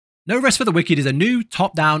No Rest for the Wicked is a new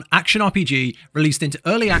top-down action RPG released into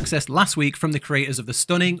early access last week from the creators of the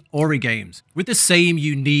stunning Ori games. With the same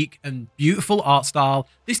unique and beautiful art style,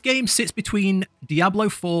 this game sits between Diablo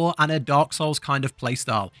 4 and a Dark Souls kind of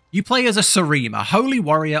playstyle. You play as a Sareem, a holy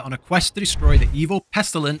warrior on a quest to destroy the evil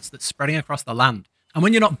pestilence that's spreading across the land. And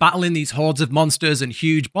when you're not battling these hordes of monsters and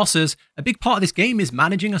huge bosses, a big part of this game is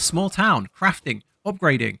managing a small town, crafting,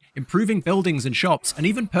 upgrading, improving buildings and shops, and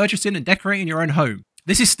even purchasing and decorating your own home.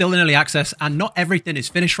 This is still in early access, and not everything is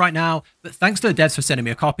finished right now, but thanks to the devs for sending me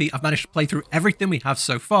a copy, I've managed to play through everything we have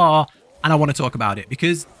so far, and I want to talk about it,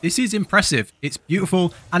 because this is impressive, it's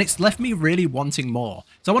beautiful, and it's left me really wanting more.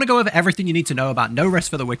 So I want to go over everything you need to know about No Rest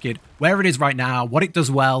for the Wicked, where it is right now, what it does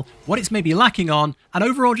well, what it's maybe lacking on, and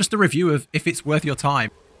overall just a review of if it's worth your time.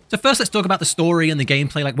 So first, let's talk about the story and the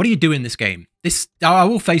gameplay. Like, what do you do in this game? I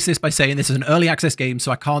will face this by saying this is an early access game,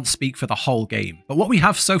 so I can't speak for the whole game. But what we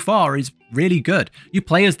have so far is really good. You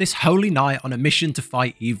play as this holy knight on a mission to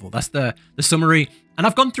fight evil. That's the summary. And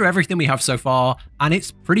I've gone through everything we have so far, and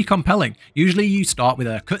it's pretty compelling. Usually you start with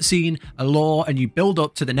a cutscene, a lore, and you build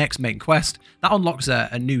up to the next main quest. That unlocks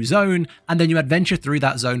a new zone, and then you adventure through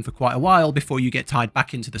that zone for quite a while before you get tied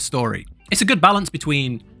back into the story. It's a good balance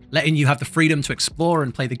between letting you have the freedom to explore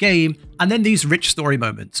and play the game, and then these rich story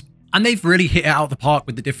moments. And they've really hit it out of the park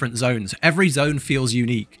with the different zones. Every zone feels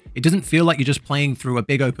unique. It doesn't feel like you're just playing through a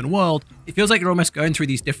big open world. It feels like you're almost going through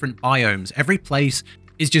these different biomes. Every place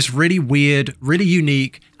is just really weird, really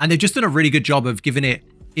unique, and they've just done a really good job of giving it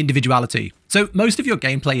individuality. So most of your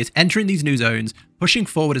gameplay is entering these new zones, pushing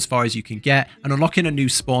forward as far as you can get, and unlocking a new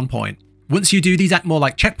spawn point. Once you do these, act more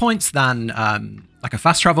like checkpoints than like a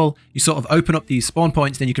fast travel. You sort of open up these spawn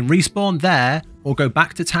points, then you can respawn there or go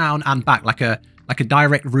back to town and back, like a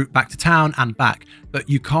direct route back to town and back. But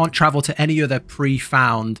you can't travel to any other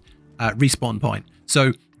pre-found respawn point.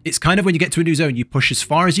 So it's kind of when you get to a new zone, you push as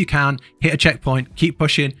far as you can, hit a checkpoint, keep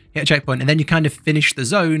pushing, hit a checkpoint, and then you kind of finish the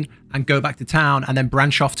zone and go back to town and then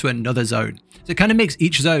branch off to another zone. So it kind of makes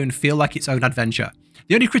each zone feel like its own adventure.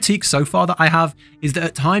 The only critique so far that I have is that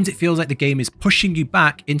at times it feels like the game is pushing you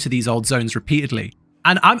back into these old zones repeatedly.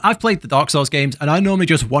 And I've played the Dark Souls games, and I normally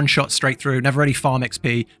just one-shot straight through, never really farm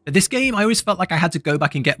XP. But this game, I always felt like I had to go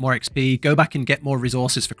back and get more XP, go back and get more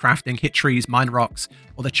resources for crafting, hit trees, mine rocks,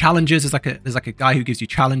 or the challenges. There's like a guy who gives you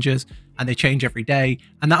challenges, and they change every day.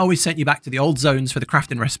 And that always sent you back to the old zones for the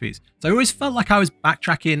crafting recipes. So I always felt like I was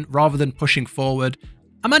backtracking rather than pushing forward.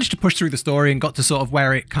 I managed to push through the story and got to sort of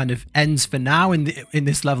where it kind of ends for now in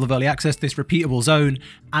this level of early access, this repeatable zone,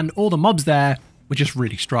 and all the mobs there were just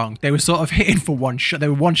really strong. They were sort of hitting for one shot. They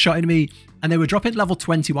were one-shotting me, and they were dropping level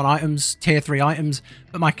 21 items, tier 3 items,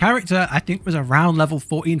 but my character, I think, was around level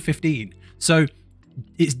 14, 15. So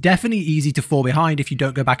it's definitely easy to fall behind if you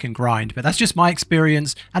don't go back and grind, but that's just my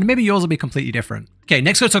experience, and maybe yours will be completely different. Okay,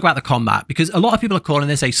 next let's talk about the combat, because a lot of people are calling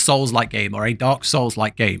this a Souls-like game or a Dark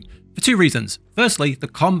Souls-like game. For two reasons. Firstly, the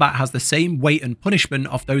combat has the same weight and punishment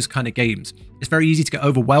of those kind of games. It's very easy to get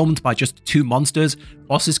overwhelmed by just two monsters.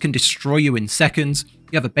 Bosses can destroy you in seconds.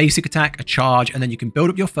 You have a basic attack, a charge, and then you can build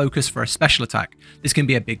up your focus for a special attack. This can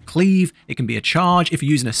be a big cleave, it can be a charge. If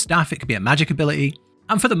you're using a staff, it could be a magic ability.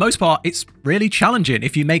 And for the most part, it's really challenging.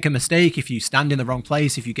 If you make a mistake, if you stand in the wrong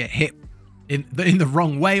place, if you get hit in the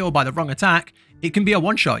wrong way or by the wrong attack, it can be a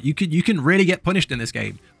one-shot. You can really get punished in this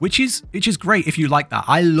game, which is great if you like that.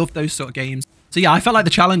 I love those sort of games. So yeah, I felt like the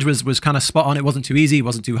challenge was kind of spot on. It wasn't too easy, it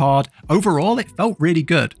wasn't too hard. Overall, it felt really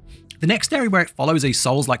good. The next area where it follows a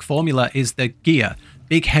Souls-like formula is the gear.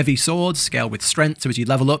 Big, heavy swords scale with strength, so as you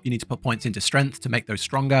level up, you need to put points into strength to make those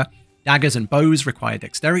stronger. Daggers and bows require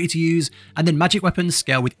dexterity to use, and then magic weapons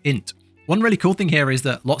scale with int. One really cool thing here is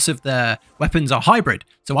that lots of their weapons are hybrid.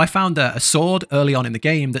 So I found a sword early on in the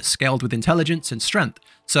game that scaled with intelligence and strength.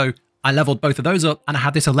 So I leveled both of those up and I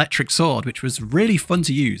had this electric sword, which was really fun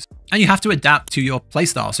to use. And you have to adapt to your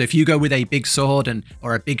playstyle. So if you go with a big sword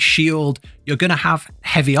or a big shield, you're going to have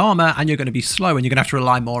heavy armor and you're going to be slow and you're going to have to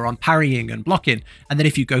rely more on parrying and blocking. And then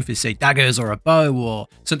if you go for, say, daggers or a bow or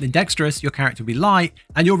something dexterous, your character will be light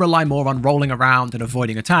and you'll rely more on rolling around and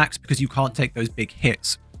avoiding attacks because you can't take those big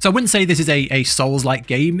hits. So I wouldn't say this is a Souls-like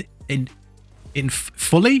game in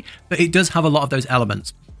fully, but it does have a lot of those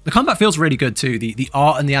elements. The combat feels really good too. The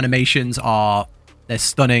art and the animations they're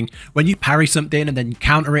stunning. When you parry something and then you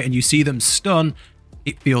counter it and you see them stun,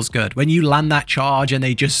 it feels good. When you land that charge and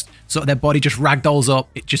they just sort of their body just ragdolls up,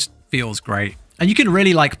 it just feels great. And you can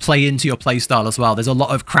really like play into your playstyle as well. There's a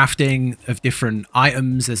lot of crafting of different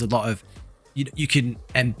items. There's a lot of you can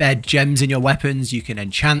embed gems in your weapons, you can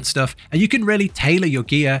enchant stuff, and you can really tailor your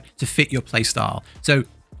gear to fit your playstyle. So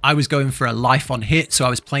I was going for a life on hit, so I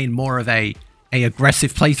was playing more of a a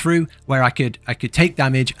aggressive playthrough where I could take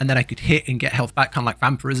damage and then I could hit and get health back, kind of like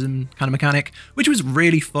vampirism kind of mechanic, which was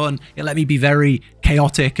really fun. It let me be very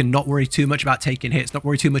chaotic and not worry too much about taking hits, not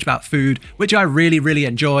worry too much about food, which I really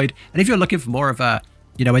enjoyed. And if you're looking for more of a,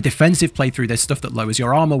 you know, a defensive playthrough, there's stuff that lowers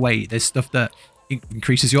your armor weight, there's stuff that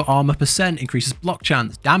increases your armor percent, increases block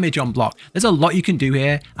chance, damage on block. There's a lot you can do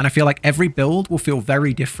here, and I feel like every build will feel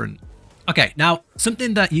very different. Okay, now,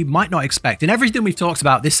 something that you might not expect. In everything we've talked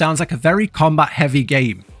about, this sounds like a very combat-heavy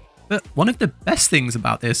game. But one of the best things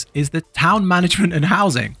about this is the town management and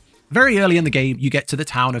housing. Very early in the game, you get to the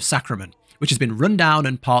town of Sacrament, which has been run down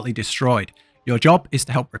and partly destroyed. Your job is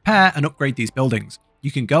to help repair and upgrade these buildings.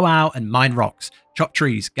 You can go out and mine rocks, chop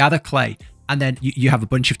trees, gather clay, and then you have a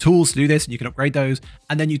bunch of tools to do this, and you can upgrade those.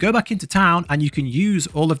 And then you go back into town, and you can use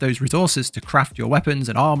all of those resources to craft your weapons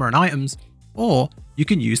and armor and items, or you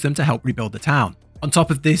can use them to help rebuild the town. On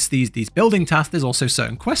top of this, these building tasks, there's also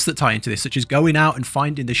certain quests that tie into this, such as going out and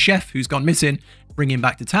finding the chef who's gone missing, bring him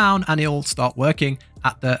back to town, and he'll start working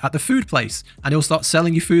at the food place, and he'll start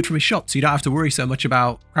selling you food from his shop, so you don't have to worry so much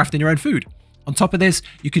about crafting your own food. On top of this,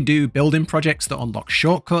 you can do building projects that unlock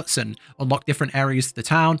shortcuts and unlock different areas of the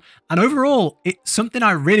town. And overall, it's something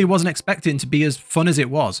I really wasn't expecting to be as fun as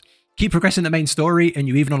it was. Keep progressing the main story, and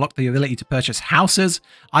you even unlock the ability to purchase houses.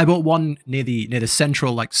 I bought one near the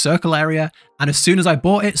central like circle area, and as soon as I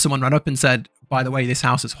bought it, someone ran up and said, by the way, this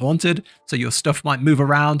house is haunted, so your stuff might move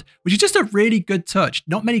around, which is just a really good touch.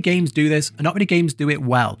 Not many games do this, and not many games do it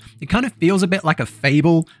well. It kind of feels a bit like a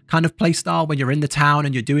Fable kind of playstyle when you're in the town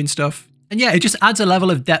and you're doing stuff. And yeah, it just adds a level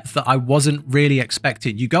of depth that I wasn't really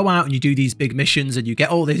expecting. You go out and you do these big missions and you get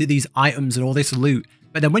all these items and all this loot,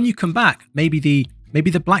 but then when you come back, maybe the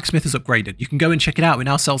blacksmith is upgraded. You can go and check it out. It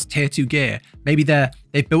now sells tier 2 gear. Maybe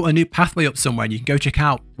they've built a new pathway up somewhere and you can go check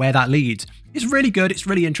out where that leads. It's really good. It's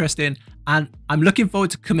really interesting. And I'm looking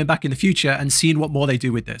forward to coming back in the future and seeing what more they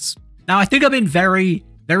do with this. Now, I think I've been very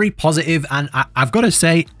positive, and I've got to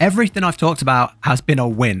say everything I've talked about has been a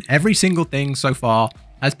win. Every single thing so far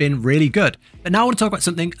has been really good. But now I want to talk about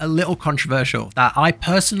something a little controversial that I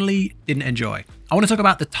personally didn't enjoy. I want to talk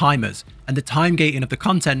about the timers and the time gating of the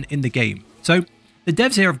content in the game. So the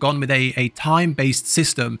devs here have gone with a time-based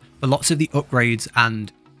system for lots of the upgrades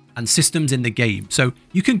and systems in the game. So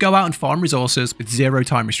you can go out and farm resources with 0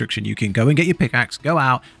 time restriction. You can go and get your pickaxe, go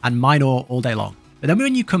out and mine ore all day long. But then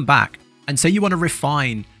when you come back and say you want to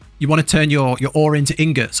refine, you want to turn your ore into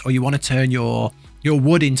ingots, or you want to turn your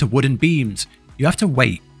wood into wooden beams, you have to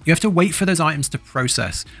wait. You have to wait for those items to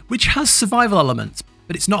process, which has survival elements,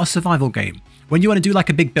 but it's not a survival game. When you want to do like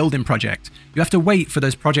a big building project, you have to wait for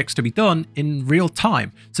those projects to be done in real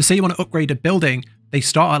time. So say you want to upgrade a building, they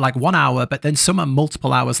start at like 1 hour, but then some are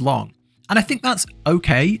multiple hours long. And I think that's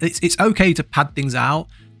okay. It's okay to pad things out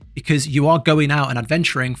because you are going out and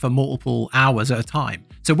adventuring for multiple hours at a time.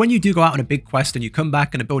 So when you do go out on a big quest and you come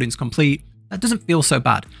back and a building's complete, that doesn't feel so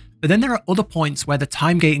bad. But then there are other points where the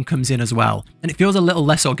time gating comes in as well, and it feels a little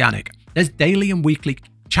less organic. There's daily and weekly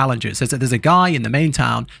challenges. There's a guy in the main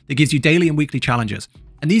town that gives you daily and weekly challenges,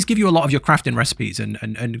 and these give you a lot of your crafting recipes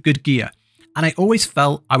and good gear. And I always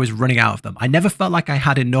felt I was running out of them. I never felt like I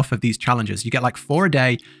had enough of these challenges. You get like 4 a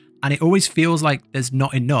day, and it always feels like there's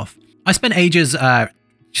not enough. I spent ages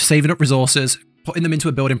saving up resources, putting them into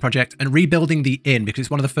a building project and rebuilding the inn because it's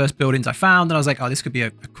one of the first buildings I found, and I was like, oh, this could be a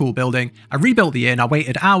cool building. I rebuilt the inn. I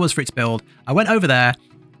waited hours for its build. I went over there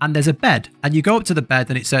and there's a bed, and you go up to the bed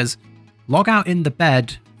and it says log out in the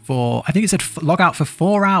bed for, I think it said log out for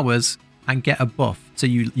 4 hours and get a buff. So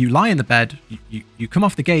you lie in the bed, you come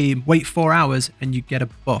off the game, wait 4 hours and you get a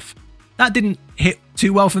buff. That didn't hit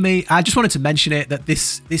too well for me. I just wanted to mention it, that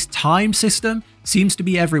this time system seems to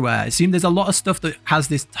be everywhere. It seems there's a lot of stuff that has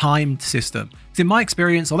this timed system. Because in my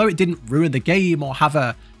experience, although it didn't ruin the game or have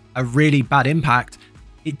a really bad impact,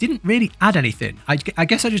 it didn't really add anything. I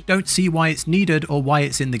guess I just don't see why it's needed or why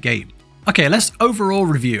it's in the game. Okay, let's overall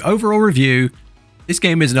review. This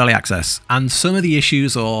game is in early access, and some of the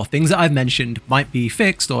issues or things that I've mentioned might be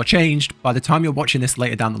fixed or changed by the time you're watching this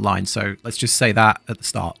later down the line, so let's just say that at the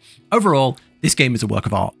start. Overall, this game is a work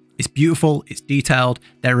of art. It's beautiful, it's detailed,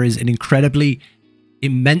 there is an incredibly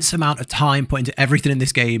immense amount of time put into everything in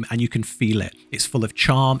this game, and you can feel it. It's full of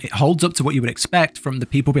charm, it holds up to what you would expect from the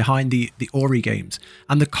people behind the Ori games,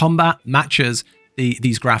 and the combat matches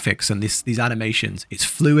these graphics and these animations. It's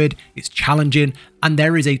fluid, it's challenging, and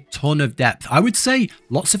there is a ton of depth. I would say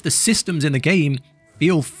lots of the systems in the game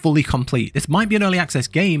feel fully complete. This might be an early access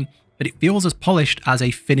game, but it feels as polished as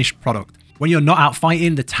a finished product. When you're not out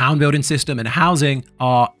fighting, the town building system and housing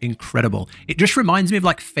are incredible. It just reminds me of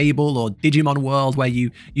like Fable or Digimon World, where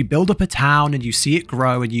you build up a town and you see it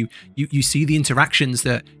grow, and you see the interactions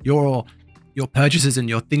that your your purchases and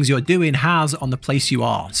your things you're doing has on the place you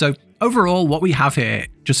are. So overall, what we have here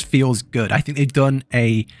just feels good. I think they've done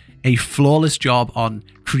a flawless job on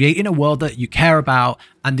creating a world that you care about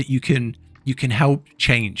and that you can help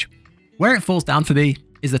change. Where it falls down for me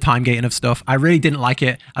is the time gating of stuff. I really didn't like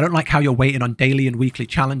it. I don't like how you're waiting on daily and weekly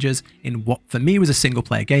challenges in what for me was a single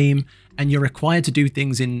player game, and you're required to do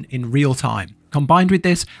things in real time. Combined with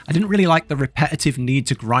this, I didn't really like the repetitive need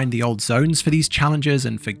to grind the old zones for these challenges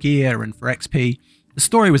and for gear and for XP. The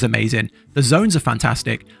story was amazing, the zones are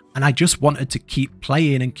fantastic, and I just wanted to keep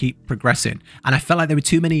playing and keep progressing. And I felt like there were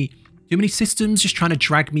too many systems just trying to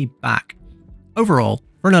drag me back. Overall,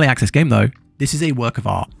 for an early access game though, this is a work of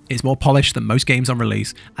art. It's more polished than most games on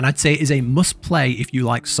release, and I'd say it is a must play if you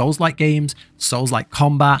like Souls-like games, Souls-like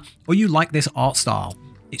combat, or you like this art style.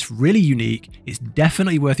 It's really unique, it's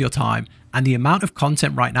definitely worth your time, and the amount of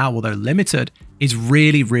content right now, although limited, is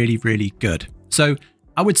really, really, really good. So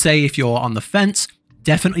I would say if you're on the fence,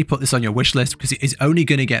 definitely put this on your wish list because it is only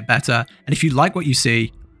going to get better, and if you like what you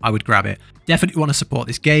see, I would grab it. Definitely want to support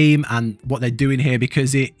this game and what they're doing here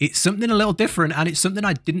because it's something a little different, and it's something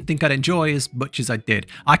I didn't think I'd enjoy as much as I did.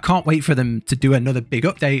 I can't wait for them to do another big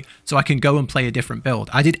update so I can go and play a different build.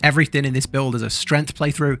 I did everything in this build as a strength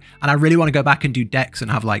playthrough, and I really want to go back and do dex and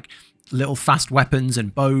have like little fast weapons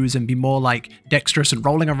and bows and be more like dexterous and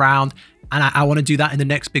rolling around, and I want to do that in the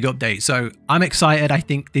next big update. So I'm excited. I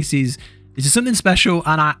think this is something special,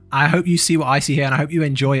 and I hope you see what I see here, and I hope you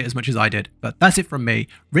enjoy it as much as I did. But that's it from me.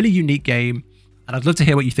 Really unique game, and I'd love to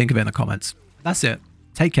hear what you think of it in the comments. That's it.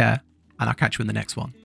 Take care, and I'll catch you in the next one.